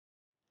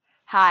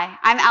Hi,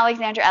 I'm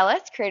Alexandra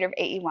Ellis, creator of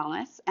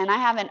aewellness, and I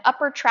have an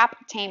upper trap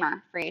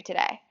tamer for you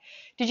today.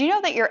 Did you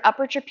know that your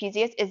upper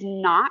trapezius is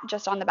not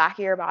just on the back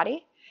of your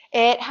body?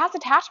 It has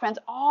attachments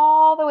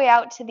all the way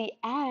out to the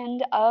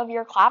end of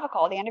your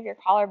clavicle, the end of your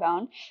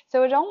collarbone,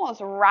 so it almost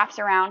wraps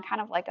around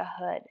kind of like a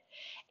hood.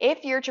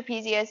 If your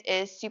trapezius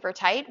is super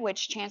tight,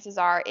 which chances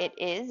are it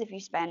is if you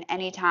spend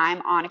any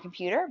time on a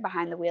computer,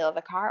 behind the wheel of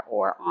a car,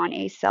 or on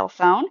a cell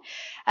phone,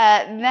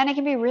 then it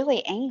can be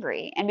really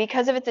angry. And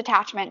because of its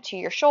attachment to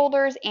your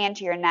shoulders and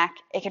to your neck,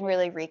 it can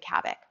really wreak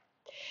havoc.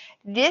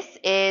 This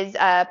is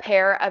a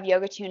pair of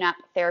Yoga Tune-Up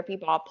Therapy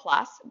Ball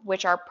Plus,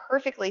 which are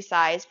perfectly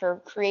sized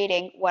for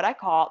creating what I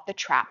call the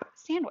trap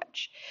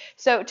sandwich.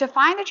 So to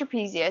find the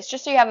trapezius,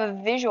 just so you have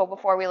a visual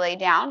before we lay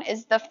down,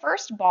 is the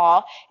first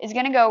ball is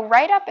going to go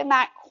right up in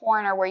that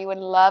corner where you would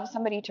love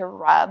somebody to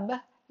rub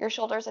your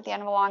shoulders at the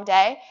end of a long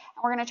day.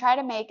 And we're going to try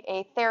to make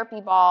a therapy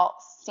ball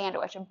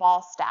sandwich, a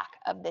ball stack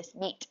of this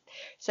meat.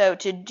 So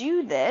to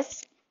do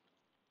this,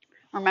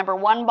 remember,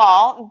 one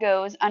ball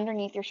goes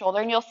underneath your shoulder,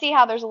 and you'll see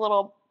how there's a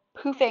little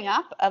poofing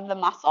up of the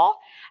muscle,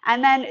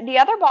 and then the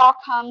other ball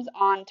comes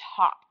on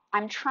top.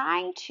 I'm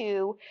trying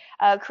to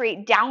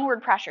create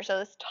downward pressure, so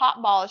this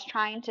top ball is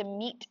trying to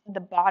meet the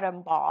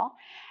bottom ball,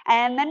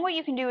 and then what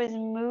you can do is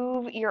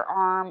move your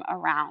arm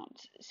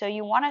around. So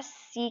you want to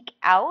seek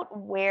out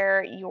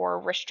where your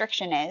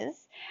restriction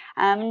is,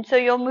 so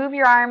you'll move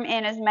your arm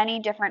in as many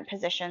different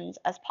positions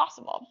as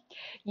possible.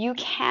 You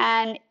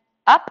can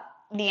up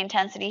the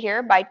intensity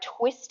here by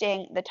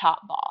twisting the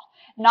top ball.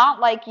 Not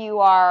like you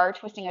are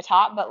twisting a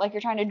top, but like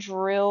you're trying to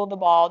drill the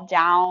ball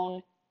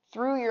down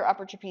through your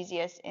upper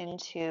trapezius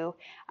into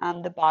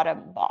the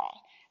bottom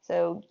ball.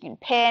 So you can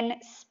pin,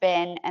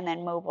 spin, and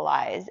then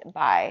mobilize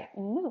by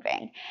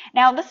moving.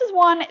 Now, this is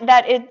one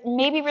that it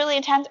may be really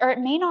intense or it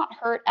may not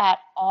hurt at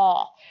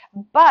all.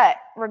 But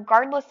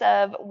regardless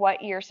of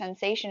what your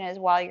sensation is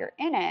while you're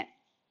in it,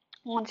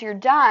 once you're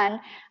done,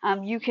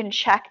 you can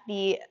check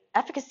the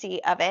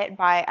efficacy of it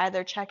by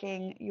either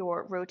checking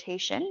your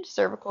rotation,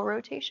 cervical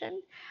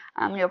rotation.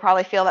 You'll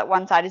probably feel that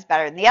one side is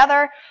better than the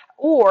other,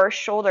 or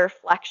shoulder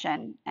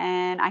flexion.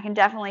 And I can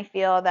definitely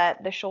feel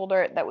that the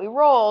shoulder that we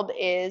rolled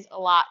is a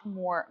lot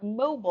more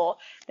mobile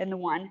than the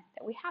one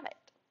that we haven't.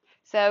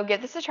 So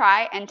give this a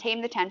try and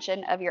tame the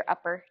tension of your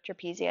upper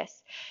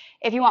trapezius.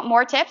 If you want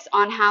more tips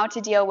on how to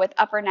deal with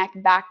upper neck,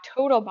 back,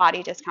 total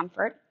body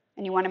discomfort,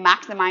 and you want to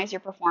maximize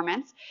your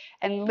performance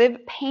and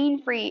live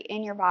pain-free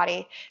in your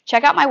body,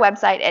 check out my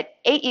website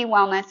at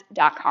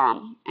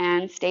aewellness.com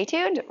and stay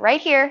tuned right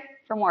here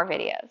for more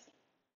videos.